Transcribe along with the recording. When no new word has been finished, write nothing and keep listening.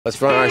Let's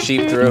run our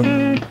sheep through.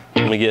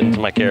 Let me get into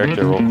my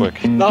character real quick.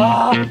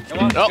 Ah!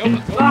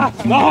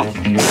 Come on,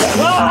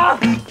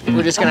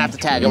 We're just gonna have to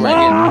tag him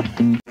right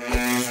here.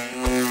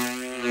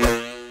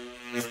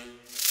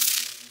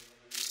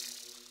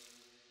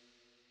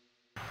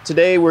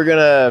 Today we're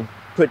gonna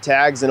put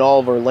tags in all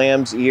of our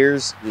lambs'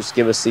 ears. Just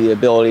give us the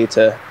ability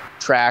to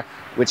track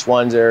which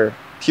ones are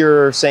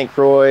pure St.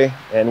 Croix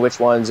and which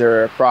ones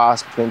are a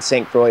cross between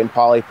St. Croix and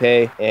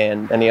Polypay,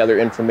 and any other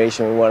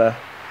information we wanna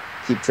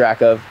keep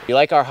track of. You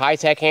like our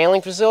high-tech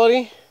handling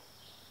facility?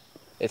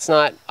 It's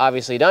not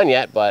obviously done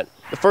yet, but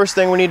the first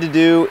thing we need to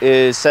do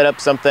is set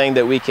up something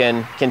that we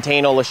can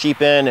contain all the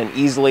sheep in and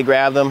easily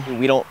grab them.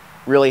 We don't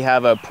really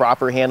have a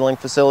proper handling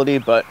facility,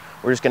 but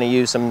we're just gonna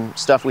use some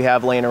stuff we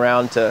have laying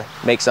around to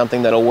make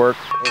something that'll work.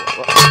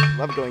 Oh,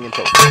 love going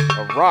into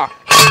a rock.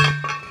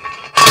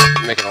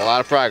 We're making a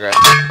lot of progress.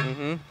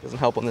 Doesn't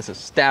help when this is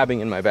stabbing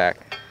in my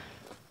back.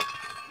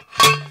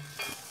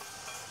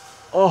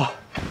 Oh.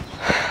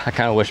 I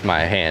kind of wish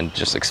my hand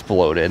just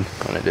exploded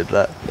when I did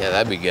that. Yeah,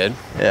 that'd be good.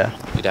 Yeah.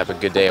 You'd have a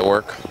good day at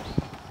work.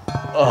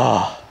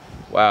 Oh,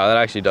 wow, that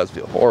actually does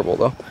feel horrible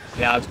though.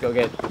 Yeah, let's go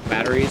get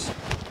batteries.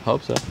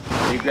 Hope so.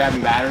 Are you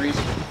grabbing batteries?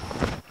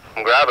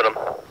 I'm grabbing them.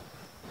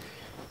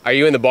 Are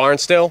you in the barn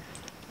still?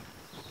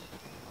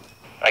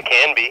 I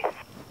can be.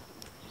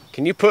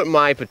 Can you put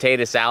my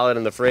potato salad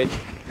in the fridge?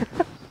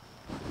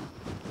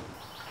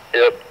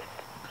 Yep.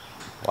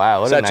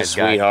 Wow, what Such a nice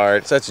guy.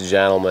 sweetheart, such a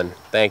gentleman.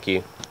 Thank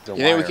you. You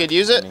think we could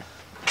use it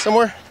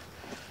somewhere?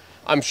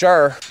 I'm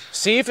sure.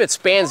 See if it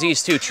spans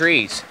these two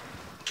trees.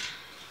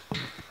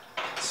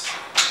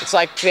 It's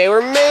like they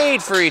were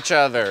made for each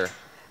other.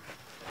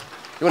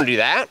 You want to do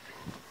that?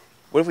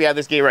 What if we have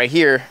this gate right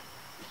here,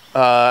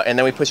 and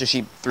then we push the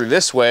sheep through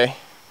this way,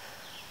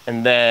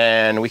 and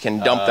then we can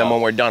dump them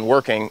when we're done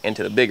working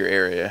into the bigger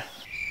area.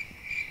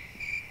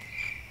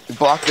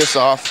 Block this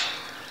off.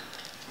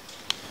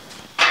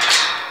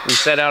 We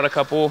set out a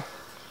couple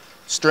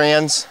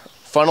strands,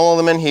 funnel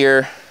them in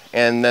here,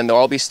 and then they'll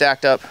all be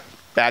stacked up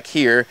back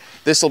here.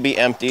 This will be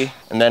empty,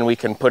 and then we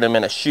can put them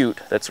in a chute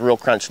that's real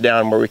crunched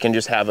down where we can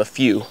just have a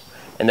few.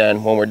 And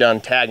then when we're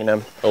done tagging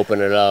them, open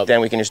it up.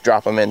 Then we can just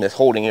drop them in this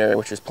holding area,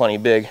 which is plenty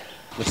big.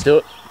 Let's do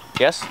it.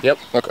 Yes? Yep.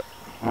 Okay.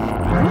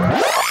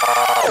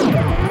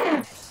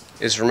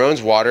 Is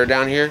Ramon's water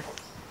down here?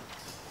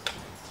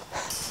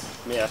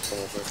 Let me ask him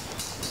real quick.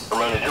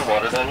 Ramon, is your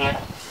water down here?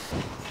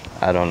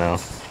 I don't know.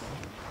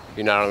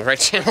 You're not on the right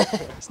channel.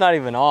 It's not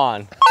even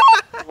on.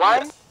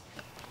 What?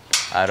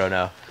 I don't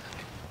know.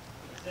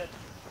 He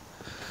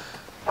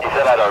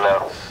said I don't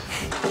know.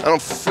 I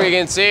don't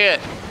freaking see it.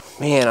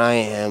 Man, I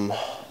am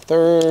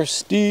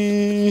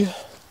thirsty.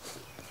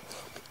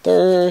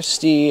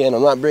 Thirsty, and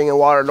I'm not bringing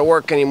water to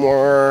work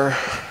anymore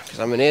because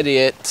I'm an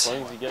idiot. As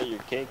long as you got your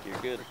cake, you're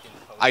good.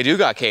 I do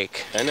got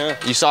cake. I know.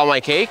 You saw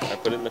my cake? I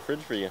put it in the fridge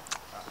for you.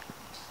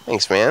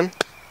 Thanks, man.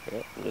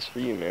 Yeah, just for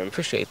you, man.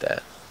 Appreciate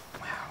that.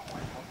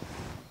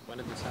 When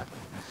did this happen?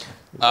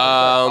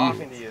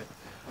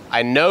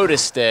 I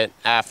noticed it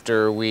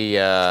after we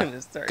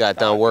got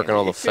done working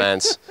on the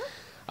fence.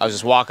 I was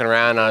just walking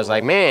around and I was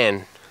like,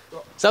 man,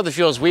 something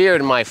feels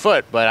weird in my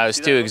foot, but I was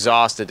too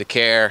exhausted to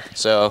care.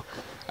 So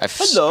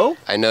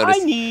I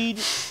noticed. You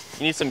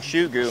need some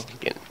shoe goo.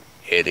 Fucking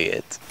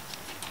idiot.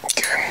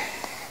 Okay.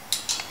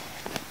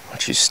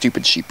 Watch you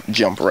stupid sheep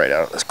jump right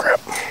out of this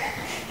crap.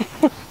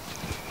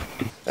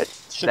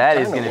 That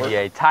is going to be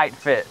a tight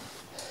fit.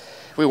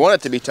 We want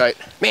it to be tight.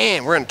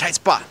 Man, we're in a tight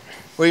spot.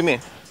 What do you mean?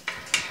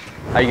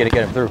 How are you going to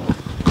get him through?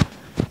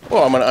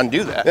 Well, I'm going to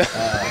undo that.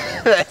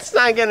 That's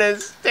not going to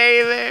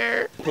stay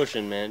there.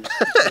 Pushing, man.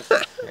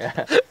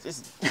 Yeah.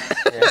 Just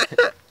Yeah.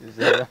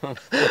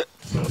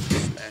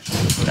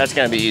 That's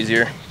gonna be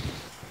easier.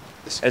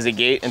 As a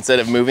gate, instead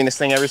of moving this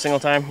thing every single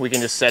time, we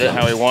can just set it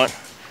how we want.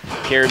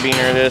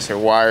 Carabiner this or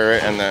wire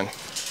it, and then,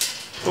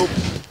 oop.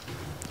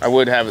 I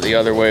would have it the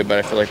other way, but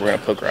I feel like we're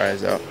gonna poke our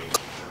eyes out.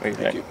 What do you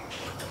think?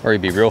 Or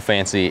you'd be real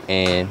fancy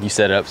and you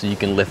set it up so you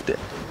can lift it.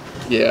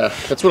 Yeah,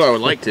 that's what I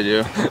would like to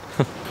do.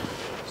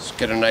 Just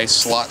get a nice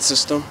slot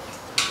system.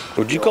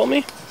 What'd you call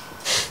me?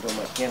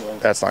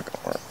 That's not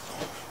gonna work.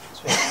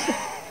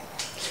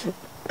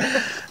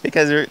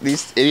 Because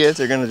these idiots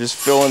are gonna just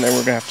fill in there.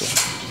 We're gonna have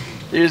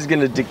to. You're just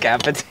gonna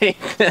decapitate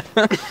them.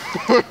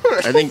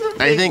 I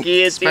think,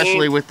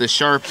 especially with the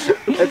sharp.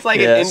 It's like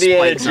an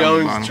Indiana spikes on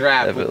the bottom. Jones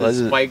trap with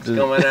the spikes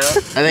coming out.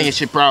 I think it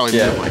should probably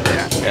Yeah. move like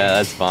that. Yeah,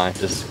 that's fine.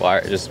 Just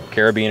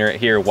carabiner it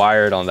here,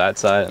 wire it on that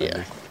side.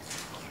 Yeah.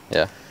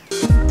 Yeah.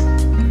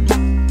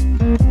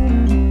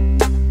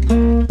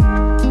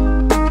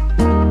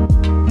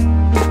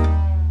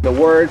 The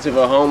words of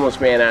a homeless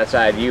man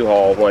outside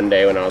U-Haul one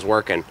day when I was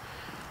working.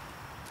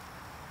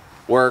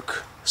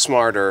 Work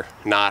smarter,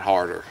 not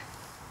harder.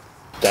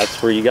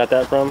 That's where you got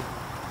that from?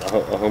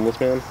 A homeless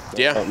man?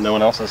 Yeah. No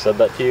one else has said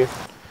that to you?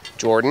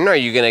 Jordan, are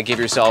you gonna give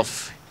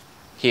yourself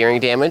hearing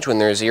damage when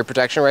there's ear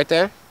protection right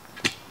there?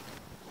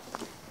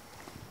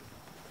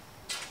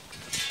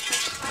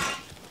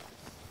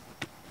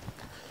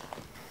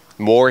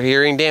 More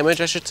hearing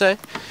damage, I should say.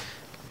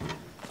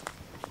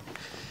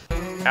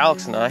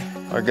 Alex and I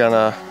are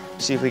gonna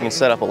see if we can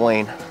set up a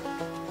lane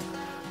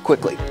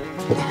quickly.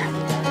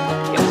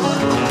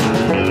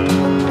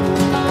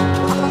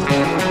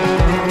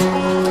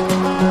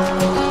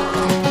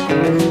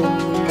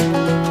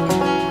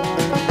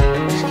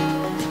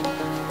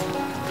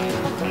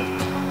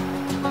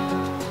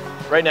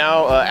 Right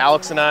now,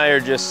 Alex and I are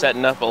just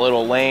setting up a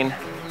little lane.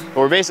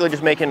 We're basically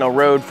just making a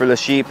road for the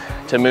sheep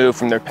to move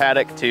from their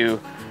paddock to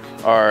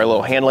our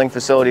little handling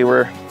facility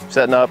we're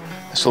setting up.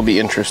 This will be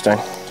interesting,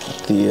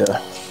 the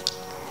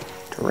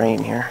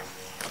terrain here.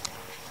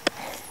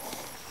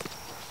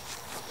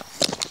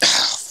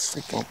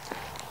 Freaking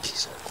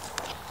piece of...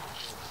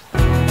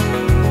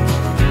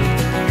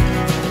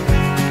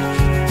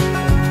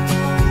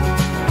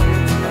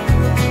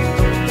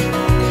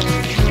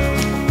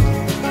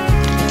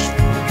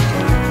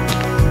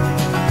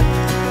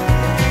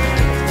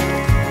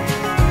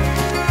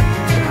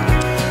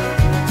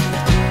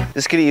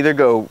 This could either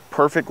go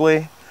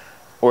perfectly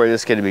or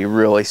this could be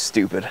really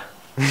stupid.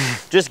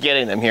 Just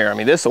getting them here, I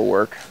mean, this will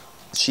work.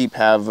 Sheep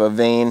have a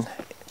vein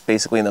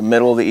basically in the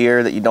middle of the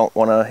ear that you don't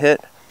want to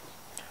hit.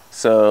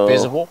 So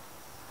visible?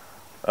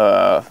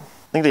 I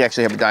think they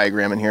actually have a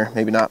diagram in here,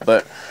 maybe not,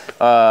 but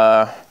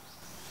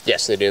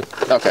yes, they do.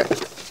 okay.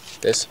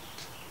 This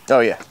Oh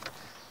yeah.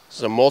 This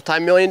is a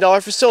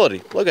multi-million-dollar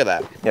facility. Look at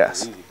that.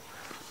 Yes.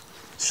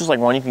 It's just like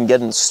one you can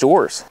get in the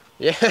stores.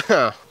 Yeah.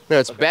 No,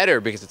 it's better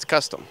because it's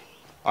custom.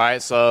 All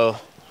right, so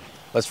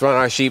let's run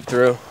our sheep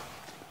through.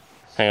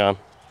 Hang on.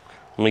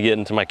 Let me get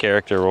into my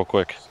character real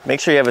quick. Make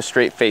sure you have a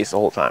straight face the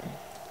whole time.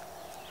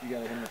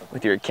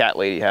 With your cat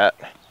lady hat.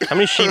 How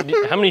many sheep?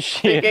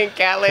 Thinking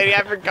cat lady,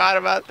 I forgot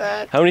about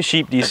that. How many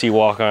sheep do you see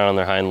walking on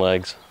their hind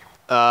legs?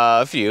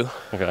 A few.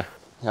 Okay.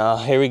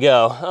 Here we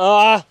go.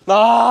 All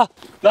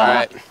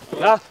right.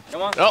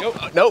 Come on.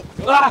 Nope.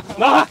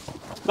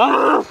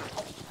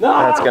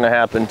 That's gonna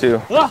happen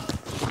too.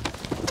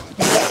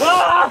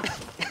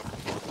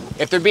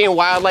 If they're being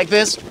wild like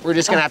this, we're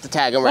just gonna have to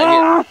tag them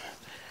right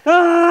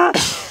here.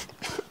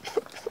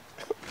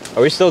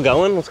 Are we still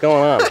going? What's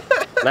going on?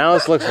 Now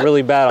this looks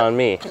really bad on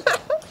me.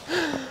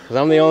 Because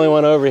I'm the only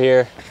one over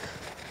here.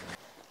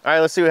 All right,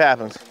 let's see what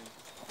happens.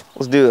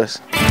 Let's do this.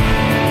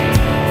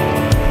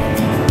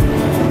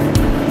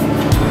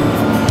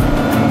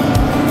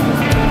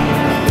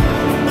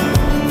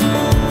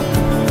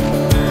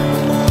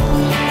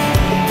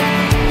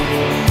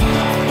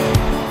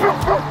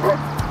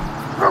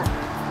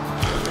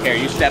 Here,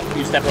 you step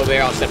over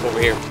there, I'll step over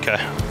here. Okay.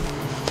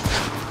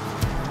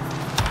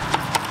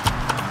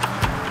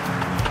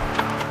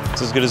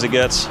 It's as good as it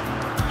gets.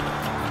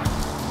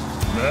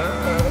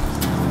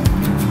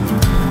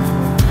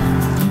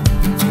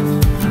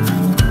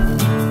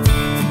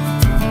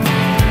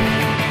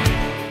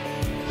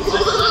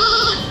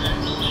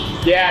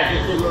 Yeah,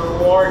 just give a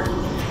reward.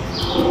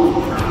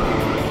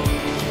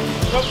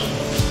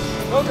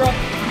 Go, girl.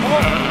 Come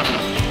on.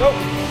 Go.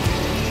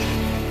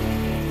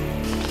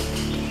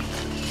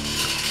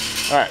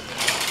 All right.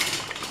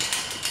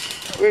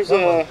 Where's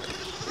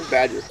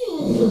Badger?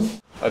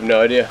 I have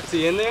no idea. Is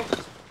he in there?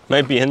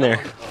 Might be in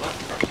there.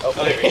 Oh,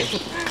 there he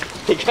is.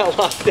 He got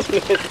lost in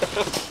it.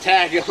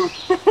 Tag him.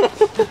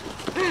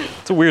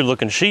 It's a weird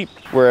looking sheep.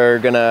 We're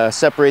gonna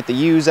separate the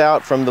ewes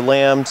out from the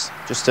lambs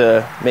just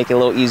to make it a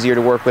little easier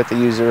to work with. The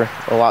ewes are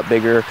a lot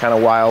bigger, kind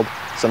of wild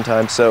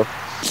sometimes. So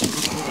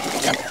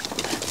come here,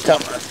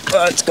 come on,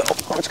 let's go.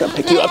 I'm just gonna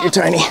pick you up, you're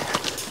tiny.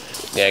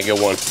 Yeah, good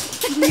one.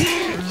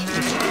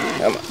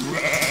 Come on.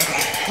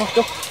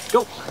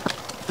 Go.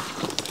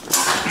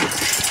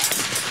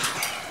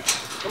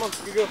 Come on,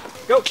 you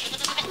go.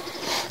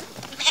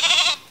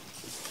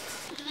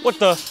 What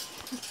the?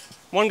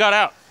 One got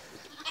out.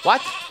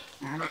 What?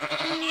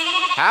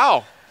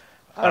 How?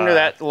 Under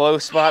that low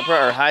spot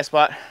or high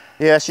spot.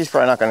 Yeah, she's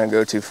probably not gonna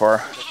go too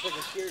far.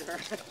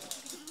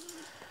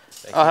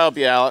 I'll help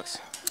you, Alex.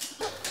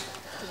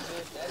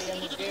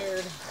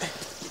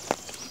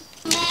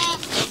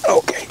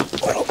 Okay.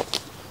 Well,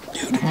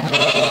 dude.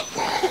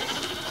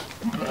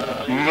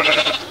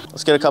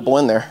 Let's get a couple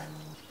in there.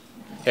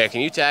 Hey,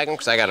 can you tag them?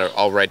 Because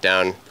I'll write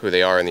down who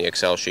they are in the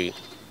Excel sheet.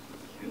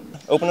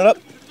 Open it up.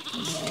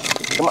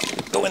 Come on,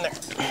 go in there.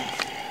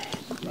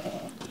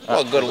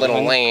 Oh, good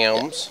little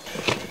lambs.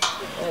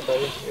 Alright,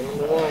 buddy. Give him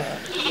the one.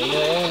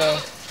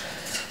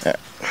 Yeah.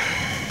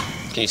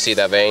 Can you see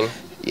that vein?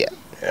 Yeah.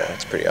 Yeah,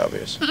 it's pretty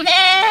obvious.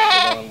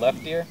 Going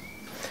left ear?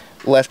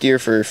 Left ear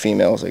for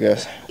females, I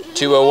guess.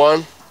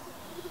 201.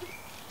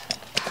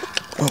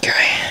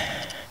 Okay.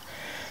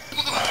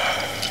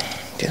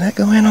 Did that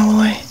go in all the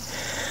way?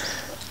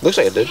 Looks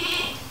like it did.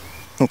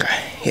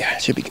 Okay, yeah,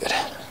 it should be good.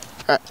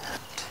 All right.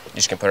 You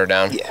just gonna put her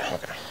down? Yeah.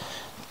 Okay.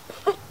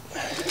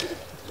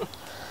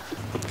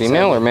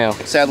 Female or male?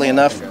 Sadly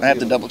enough, I have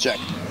to double check.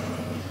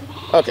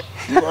 Okay,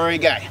 you are a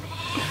guy.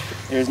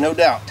 There's no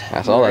doubt.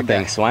 That's all that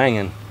thing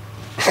swanging.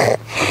 All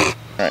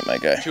right, my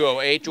guy.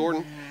 208,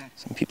 Jordan.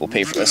 Some people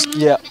pay for this.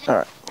 Yeah. All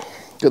right.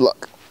 Good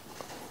luck.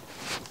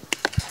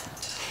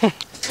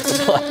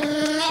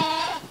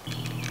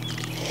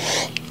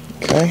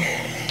 Okay.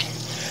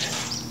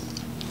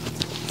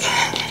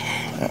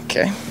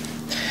 Okay.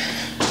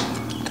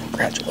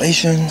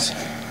 Congratulations.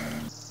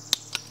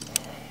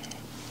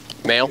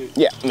 Male?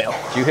 Yeah, male.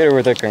 Did you hit her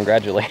with a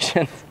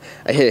congratulations?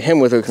 I hit him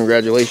with a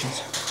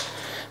congratulations.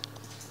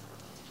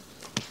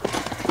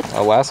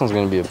 Oh, last one's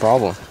gonna be a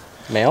problem.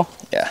 Male?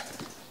 Yeah.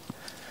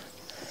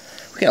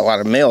 We got a lot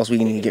of males we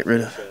need to get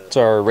rid of. What's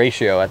our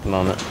ratio at the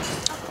moment?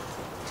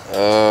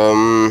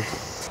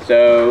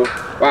 So,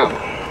 wow.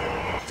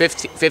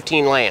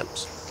 15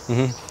 lambs.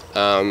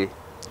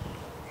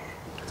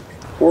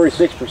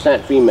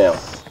 46% female.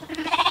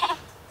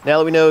 Now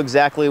that we know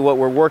exactly what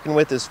we're working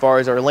with as far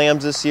as our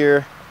lambs this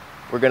year,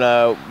 we're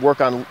gonna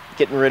work on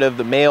getting rid of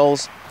the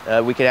males.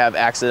 We could have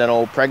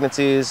accidental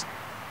pregnancies,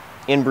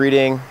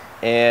 inbreeding,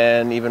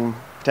 and even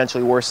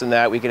potentially worse than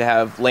that, we could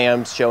have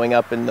lambs showing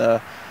up in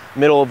the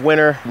middle of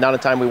winter, not a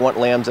time we want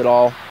lambs at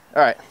all.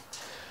 All right,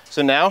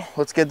 so now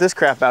let's get this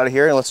crap out of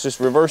here and let's just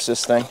reverse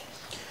this thing.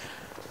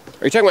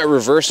 Are you talking about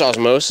reverse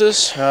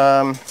osmosis?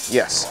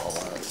 Yes.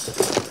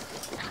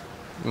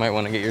 You might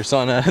want to get your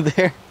son out of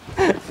there.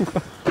 Come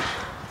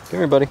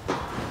here, buddy.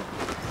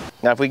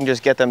 Now if we can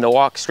just get them to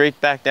walk straight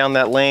back down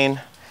that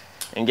lane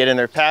and get in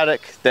their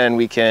paddock, then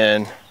we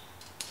can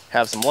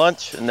have some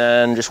lunch and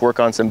then just work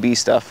on some bee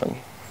stuff. And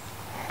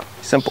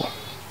simple.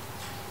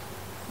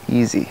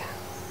 Easy.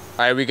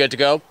 All right, we good to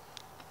go?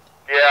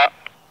 Yeah.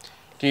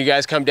 Can you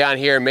guys come down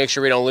here and make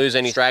sure we don't lose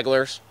any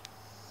stragglers?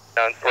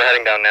 We're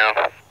heading down now.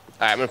 All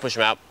right, I'm gonna push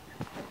them out.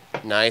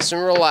 Nice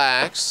and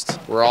relaxed.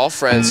 We're all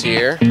friends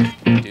here.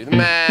 Do the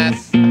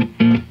math.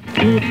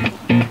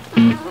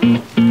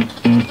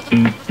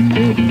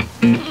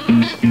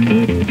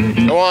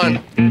 Go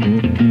on.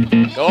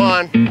 Go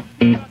on.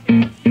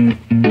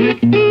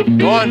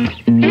 Go on.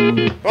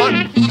 Go on.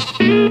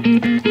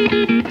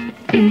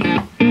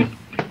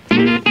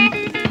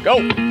 Go.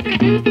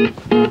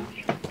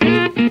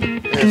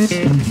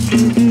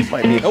 This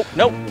might be Nope,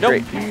 nope, nope,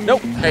 great.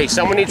 nope. Hey,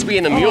 someone needs to be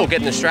in the mule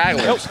getting the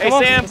stragglers. Nope. Hey Come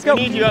on, Sam, let's go.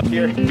 we need you up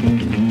here.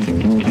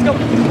 Let's go,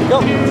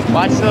 go.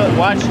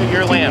 Watch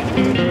your lamb.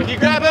 Can you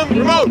grab him?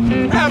 Remote,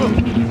 grab him.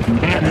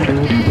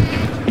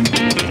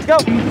 Let's go.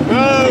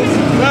 Move,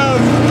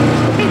 move.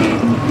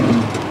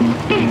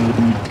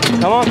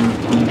 Come on.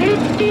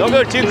 Don't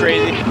go too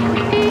crazy.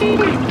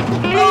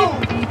 Go.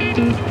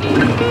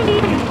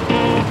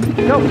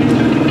 Go.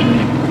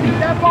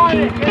 Step on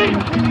it. Get it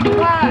completely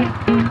flat.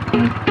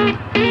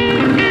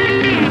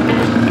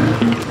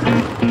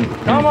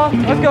 Come on.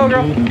 Let's go,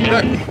 girl.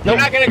 Look, you're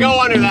not gonna go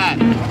under that.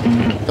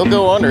 He'll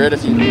go under it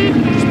if you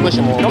just push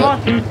him a little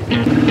Come bit. on.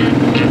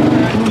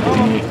 Come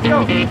on. Let's go.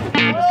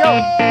 Let's go.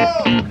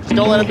 Just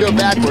don't let him go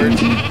backwards.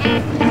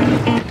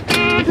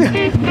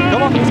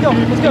 Come on. Let's go.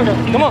 Let's go, girl.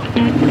 Come on.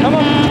 Come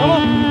on. Come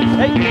on.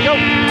 Hey, go.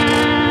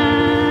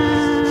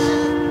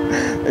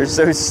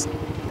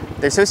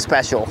 They're so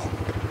special.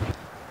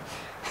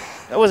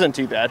 That wasn't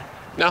too bad.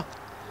 No.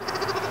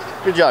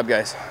 Good job,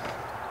 guys.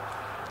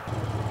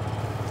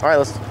 All right,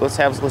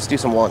 let's do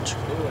some lunch.